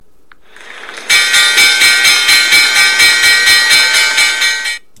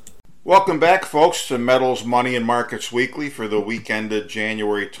Welcome back, folks, to Metals, Money, and Markets Weekly for the week ended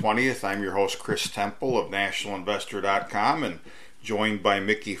January 20th. I'm your host, Chris Temple of NationalInvestor.com, and joined by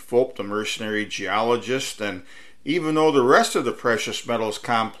Mickey Fulp, the mercenary geologist. And even though the rest of the precious metals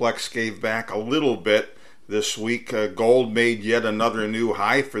complex gave back a little bit this week, gold made yet another new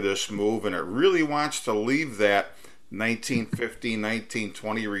high for this move, and it really wants to leave that 1950,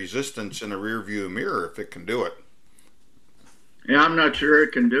 1920 resistance in the rearview mirror if it can do it. Yeah, I'm not sure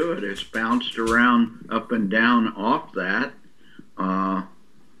it can do it. It's bounced around up and down off that. Well,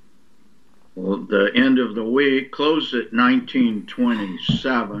 the end of the week closed at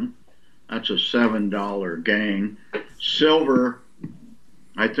 1927. That's a $7 gain. Silver,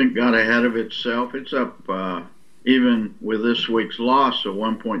 I think, got ahead of itself. It's up, even with this week's loss of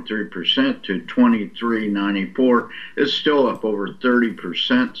 1.3% to 23.94. It's still up over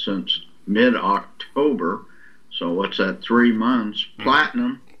 30% since mid-October. So what's that, 3 months?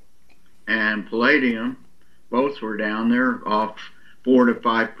 Platinum and palladium both were down there, off 4 to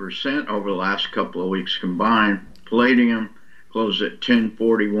 5% over the last couple of weeks combined. Palladium closed at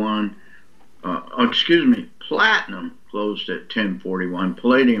 1041. Platinum closed at 1041.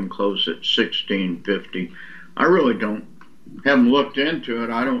 Palladium closed at 1650. I really haven't looked into it.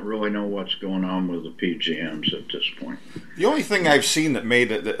 I don't really know what's going on with the PGMs at this point. The only thing I've seen that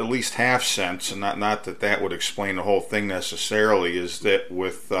made it at least half sense, and not that would explain the whole thing necessarily, is that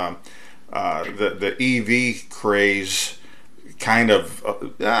with the EV craze kind of,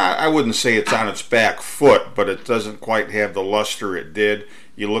 I wouldn't say it's on its back foot, but it doesn't quite have the luster it did.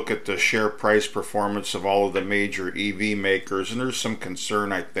 You look at the share price performance of all of the major EV makers, and there's some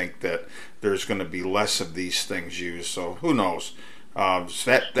concern, I think, that there's going to be less of these things used. So who knows? Well,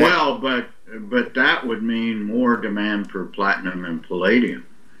 but that would mean more demand for platinum and palladium,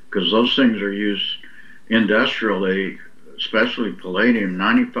 because those things are used industrially, especially palladium.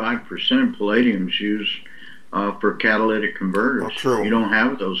 95% of palladium is used for catalytic converters. Oh, true. You don't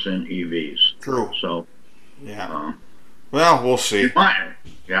have those in EVs. True. So, yeah. Well, we'll see.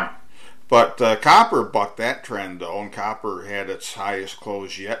 Yeah. But copper bucked that trend, though, and copper had its highest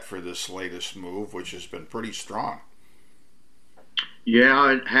close yet for this latest move, which has been pretty strong.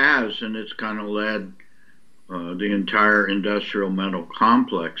 Yeah, it has, and it's kind of led the entire industrial metal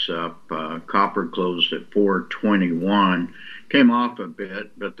complex up. Copper closed at 421, came off a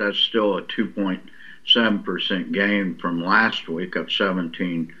bit, but that's still a 2.7% gain from last week, up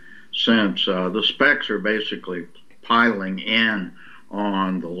 17 cents. The specs are basically piling in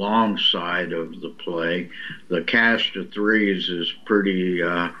on the long side of the play. The cash to threes is pretty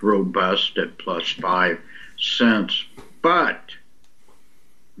robust at plus 5 cents, but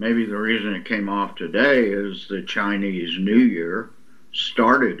maybe the reason it came off today is the Chinese New Year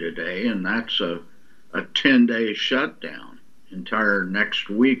started today, and that's a 10-day shutdown. Entire next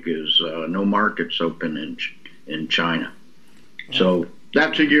week is no markets open in China. So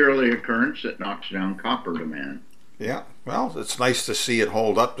that's a yearly occurrence that knocks down copper demand. Yeah, well, it's nice to see it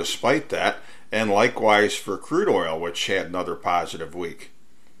hold up despite that, and likewise for crude oil, which had another positive week.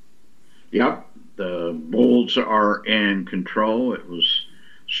 Yep, the bulls are in control. It was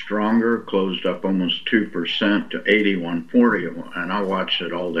stronger, closed up almost 2% to 81.40, and I watched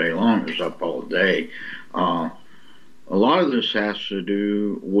it all day long. It was up all day. A lot of this has to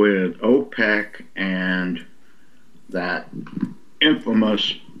do with OPEC and that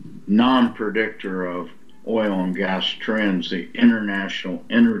infamous non-predictor of oil and gas trends, the International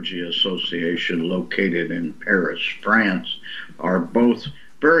Energy Association, located in Paris, France, are both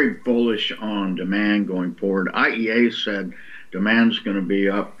very bullish on demand going forward. IEA said demand's going to be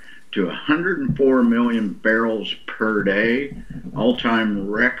up to 104 million barrels per day, all-time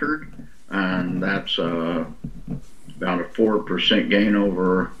record, and that's about a 4% gain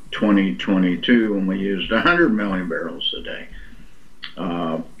over 2022 when we used 100 million barrels a day.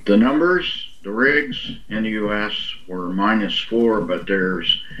 The numbers, the rigs in the U.S. were -4, but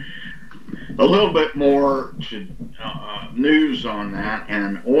there's a little bit more news on that,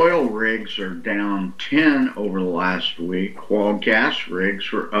 and oil rigs are down 10 over the last week, while gas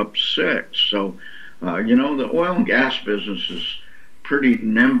rigs were up 6. So, the oil and gas business is pretty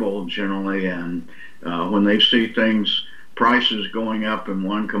nimble generally, and when they see prices going up in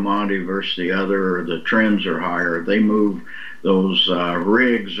one commodity versus the other, or the trends are higher, they move those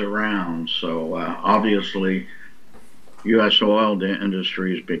rigs around. So obviously U.S. oil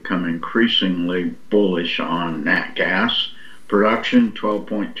industry has become increasingly bullish on nat gas production,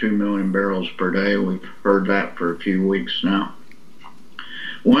 12.2 million barrels per day. We've heard that for a few weeks now.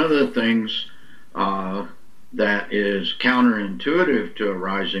 One of the things that is counterintuitive to a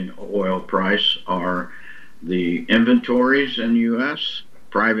rising oil price are the inventories in the U.S.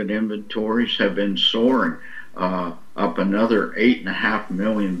 private inventories have been soaring, up another 8.5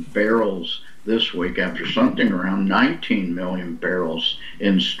 million barrels this week after something around 19 million barrels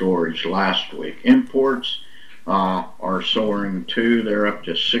in storage last week. Imports are soaring too. They're up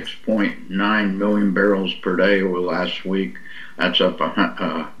to 6.9 million barrels per day over last week. That's up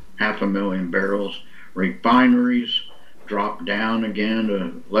half a million barrels. Refineries dropped down again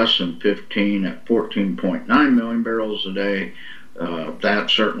to less than 15 at 14.9 million barrels a day. That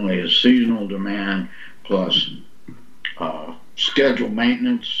certainly is seasonal demand plus scheduled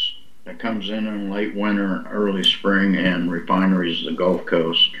maintenance that comes in late winter and early spring, and refineries of the Gulf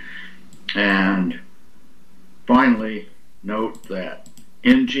Coast. And finally, note that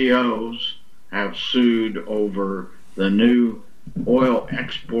NGOs have sued over the new oil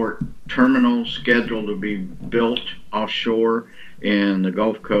export terminal scheduled to be built offshore in the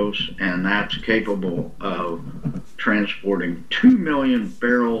Gulf Coast, and that's capable of transporting 2 million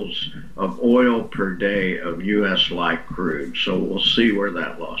barrels of oil per day of U.S. light crude. So we'll see where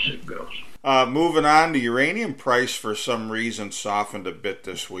that lawsuit goes. Moving on, the uranium price for some reason softened a bit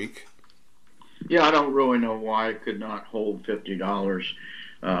this week. Yeah, I don't really know why it could not hold $50.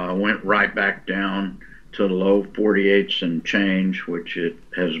 Went right back down to the low 48s and change, which it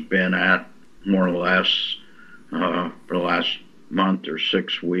has been at more or less for the last month or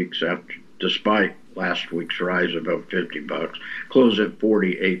 6 weeks, despite last week's rise above $50. Closed at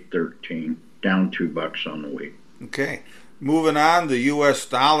 48.13, down $2 on the week. Okay. Moving on, the U.S.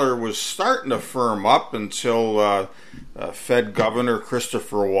 dollar was starting to firm up until Fed Governor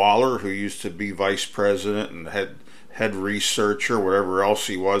Christopher Waller, who used to be vice president and head researcher, whatever else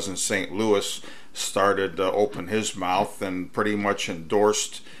he was in St. Louis, started to open his mouth and pretty much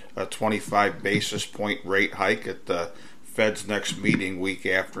endorsed a 25 basis point rate hike at the Fed's next meeting week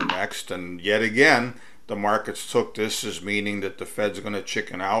after next. And yet again, the markets took this as meaning that the Fed's going to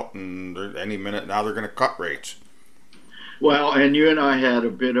chicken out, and any minute now they're going to cut rates. Well, and you and I had a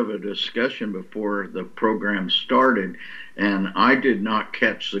bit of a discussion before the program started, and I did not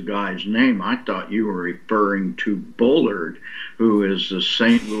catch the guy's name. I thought you were referring to Bullard, who is the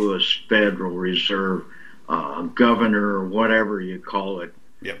St. Louis Federal Reserve governor, or whatever you call it,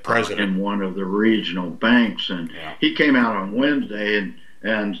 president in one of the regional banks. And he came out on Wednesday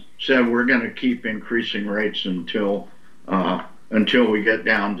and said we're going to keep increasing rates until we get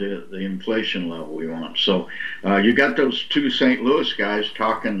down to the inflation level we want. So you got those two St. Louis guys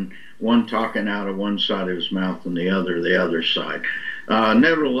talking, one talking out of one side of his mouth and the other side.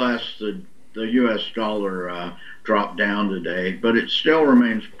 Nevertheless, the U.S. dollar dropped down today, but it still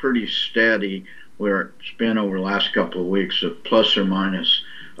remains pretty steady where it's been over the last couple of weeks, at plus or minus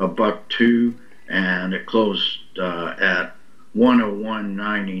 $1.02, and it closed at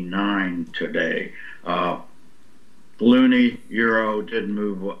 101.99 today. Loonie euro didn't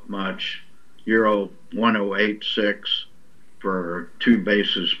move much. Euro 108.6 for 2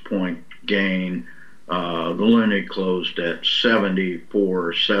 basis point gain. The loonie closed at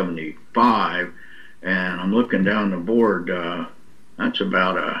 74.75, and I'm looking down the board. That's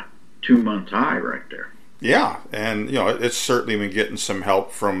about a 2-month high right there. Yeah, and it's certainly been getting some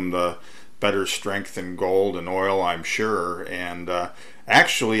help from the better strength in gold and oil, I'm sure. And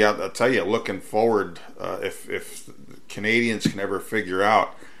actually, I'll tell you, looking forward, if Canadians can ever figure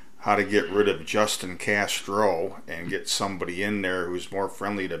out how to get rid of Justin Castro and get somebody in there who's more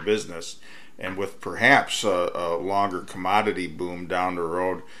friendly to business, and with perhaps a longer commodity boom down the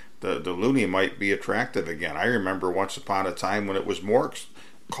road, the loonie might be attractive again. I remember once upon a time when it was more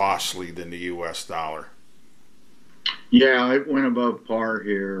costly than the U.S. dollar. Yeah, it went above par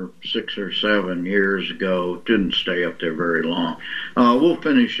here 6 or 7 years ago. Didn't stay up there very long. We'll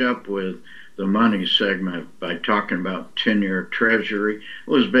finish up with the money segment by talking about 10-year Treasury. It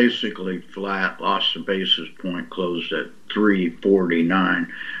was basically flat, lost a basis point, closed at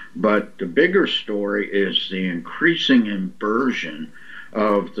 349. But the bigger story is the increasing inversion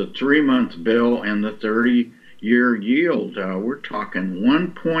of the 3-month bill and the 30-year yield. We're talking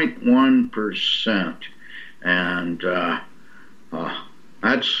 1.1%. And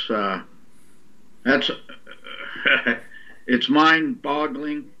that's it's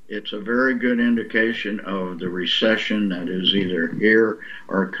mind-boggling. It's a very good indication of the recession that is either here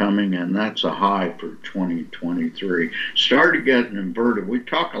or coming, and that's a high for 2023. Started getting inverted. We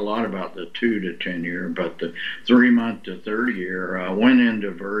talk a lot about the 2 to 10 year, but the 3-month to 30 year went into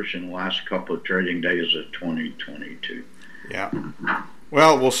inversion the last couple of trading days of 2022. Yeah.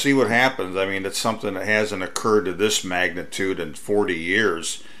 Well, we'll see what happens. I mean, it's something that hasn't occurred to this magnitude in 40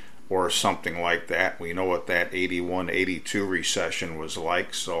 years or something like that. We know what that 81, 82 recession was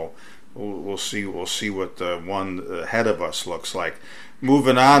like, so we'll see what the one ahead of us looks like.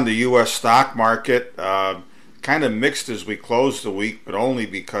 Moving on, the U.S. stock market kind of mixed as we closed the week, but only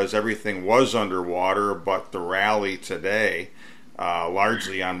because everything was underwater. But the rally today,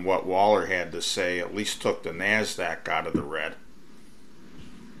 largely on what Waller had to say, at least took the NASDAQ out of the red.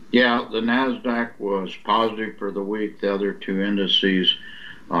 Yeah, the NASDAQ was positive for the week. The other two indices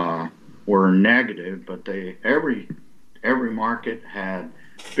were negative, but every market had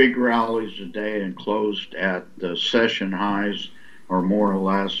big rallies today and closed at the session highs, or more or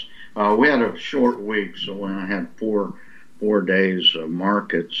less. We had a short week, so when I had four days of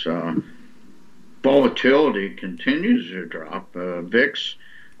markets, volatility continues to drop. VIX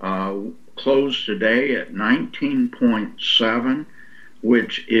closed today at 19.7,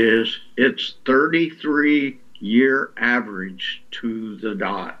 which is its 33-year average to the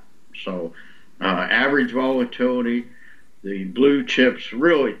dot. So average volatility, the blue chips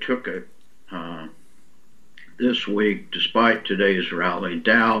really took it this week despite today's rally.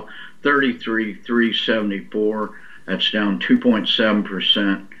 Dow 33,374, that's down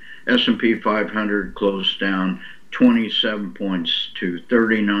 2.7%. S&P 500 closed down 27 points to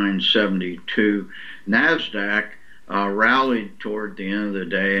 3972. NASDAQ rallied toward the end of the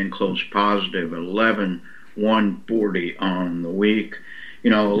day and closed positive 11,140 on the week.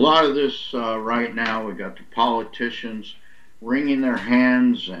 You know, a lot of this right now, we got the politicians wringing their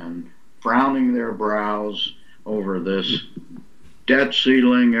hands and frowning their brows over this debt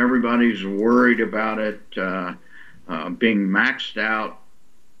ceiling. Everybody's worried about it being maxed out,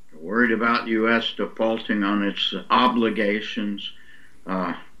 worried about U.S. defaulting on its obligations.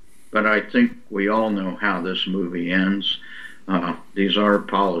 But I think we all know how this movie ends. These are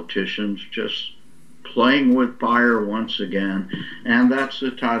politicians just playing with fire once again. And that's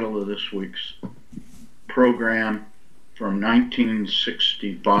the title of this week's program. From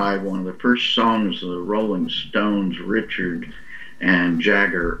 1965, one of the first songs the Rolling Stones, Richard and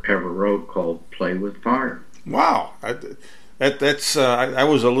Jagger ever wrote, called "Play with Fire." Wow, I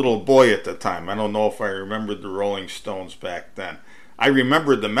was a little boy at the time. I don't know if I remembered the Rolling Stones back then. I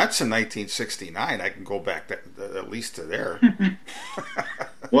remembered the Mets in 1969. I can go back at least to there.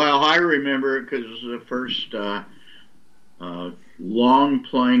 Well, I remember it because it was the first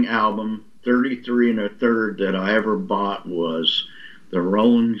long-playing album, 33 1/3, that I ever bought was the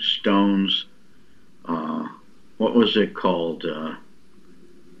Rolling Stones. What was it called?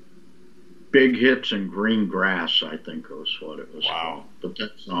 Big Hits and Green Grass, I think was what it was called. But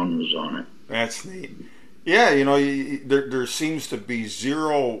that song was on it. That's neat. Yeah, you know, there seems to be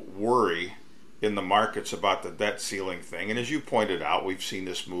zero worry in the markets about the debt ceiling thing. And as you pointed out, we've seen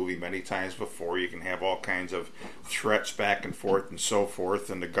this movie many times before. You can have all kinds of threats back and forth and so forth,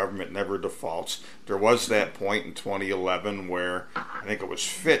 and the government never defaults. There was that point in 2011 where I think it was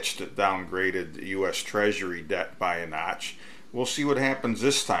Fitch that downgraded U.S. Treasury debt by a notch. We'll see what happens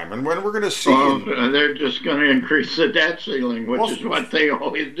this time. And when we're going to see... they're just going to increase the debt ceiling, which is what they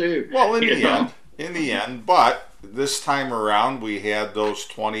always do. Well, in the end, but this time around we had those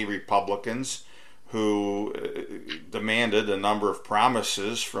 20 Republicans who demanded a number of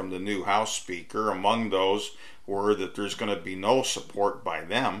promises from the new House Speaker. Among those were that there's going to be no support by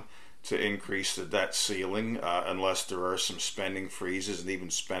them to increase the debt ceiling unless there are some spending freezes and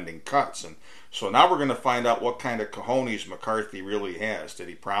even spending cuts. And so now we're going to find out what kind of cojones McCarthy really has. Did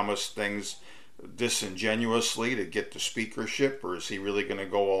he promise things disingenuously to get the speakership, or is he really going to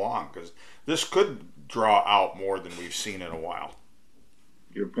go along? Because this could draw out more than we've seen in a while.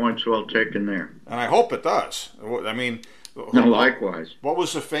 Your point's well taken there. And I hope it does. I mean... No, likewise. What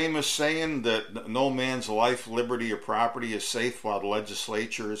was the famous saying that no man's life, liberty, or property is safe while the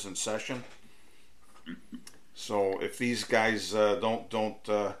legislature is in session? So if these guys don't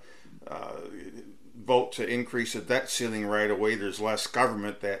vote to increase the debt ceiling right away, there's less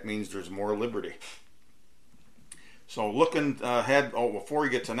government. That means there's more liberty. So looking ahead, before we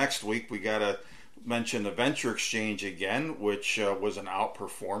get to next week, we got to mention the Venture Exchange again, which was an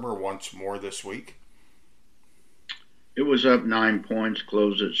outperformer once more this week. It was up 9 points,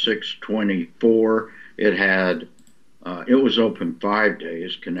 closed at 624. It was open 5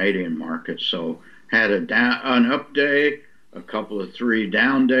 days, Canadian market, so had an up day, a couple of 3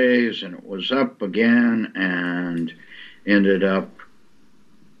 down days, and it was up again and ended up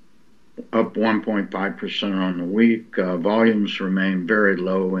 1.5% on the week. Volumes remain very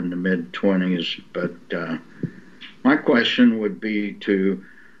low in the mid-20s, but my question would be to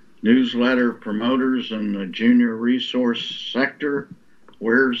newsletter promoters in the junior resource sector,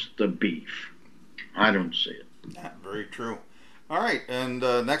 where's the beef? I don't see it. Yeah, very true. All right, and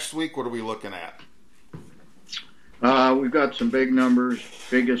next week, what are we looking at? We've got some big numbers.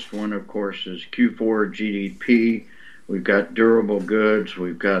 Biggest one, of course, is Q4 GDP. We've got durable goods.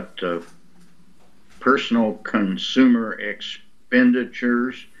 We've got personal consumer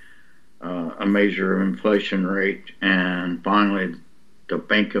expenditures, a measure of inflation rate, and finally, the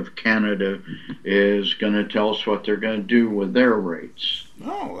Bank of Canada is going to tell us what they're going to do with their rates.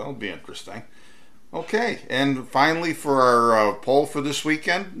 Oh, that'll be interesting. Okay, and finally for our poll for this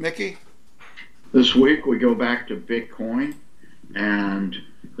weekend, Mickey? This week we go back to Bitcoin, and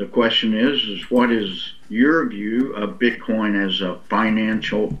the question is what is your view of Bitcoin as a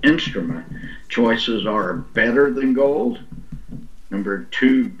financial instrument? Choices are better than gold. Number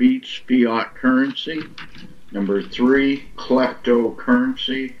 2, beats fiat currency. Number 3,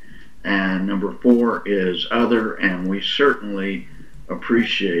 kleptocurrency. And number 4 is other, and we certainly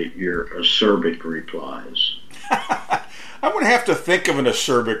appreciate your acerbic replies. I'm going to have to think of an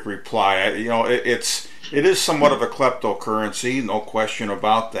acerbic reply. It is somewhat of a kleptocurrency, no question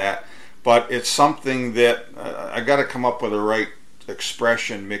about that. But it's something that I got to come up with the right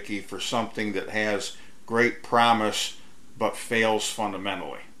expression, Mickey, for something that has great promise but fails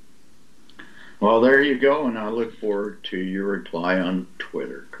fundamentally. Well, there you go, and I look forward to your reply on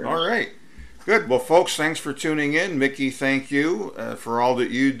Twitter, Chris. All right. Good. Well, folks, thanks for tuning in. Mickey, thank you for all that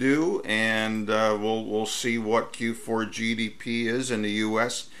you do, and we'll see what Q4 GDP is in the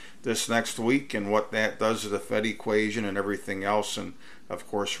U.S. this next week and what that does to the Fed equation and everything else, and, of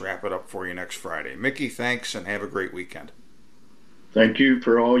course, wrap it up for you next Friday. Mickey, thanks, and have a great weekend. Thank you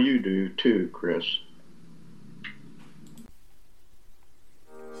for all you do, too, Chris.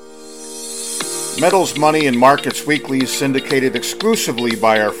 Metals, Money, and Markets Weekly is syndicated exclusively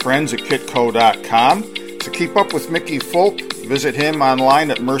by our friends at kitco.com. To keep up with Mickey Fulp, visit him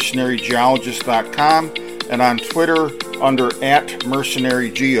online at mercenarygeologist.com and on Twitter under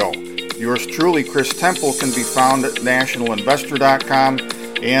 @mercenarygeo. Yours truly, Chris Temple, can be found at nationalinvestor.com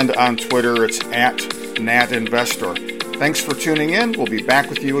and on Twitter it's @natinvestor. Thanks for tuning in. We'll be back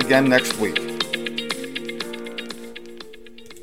with you again next week.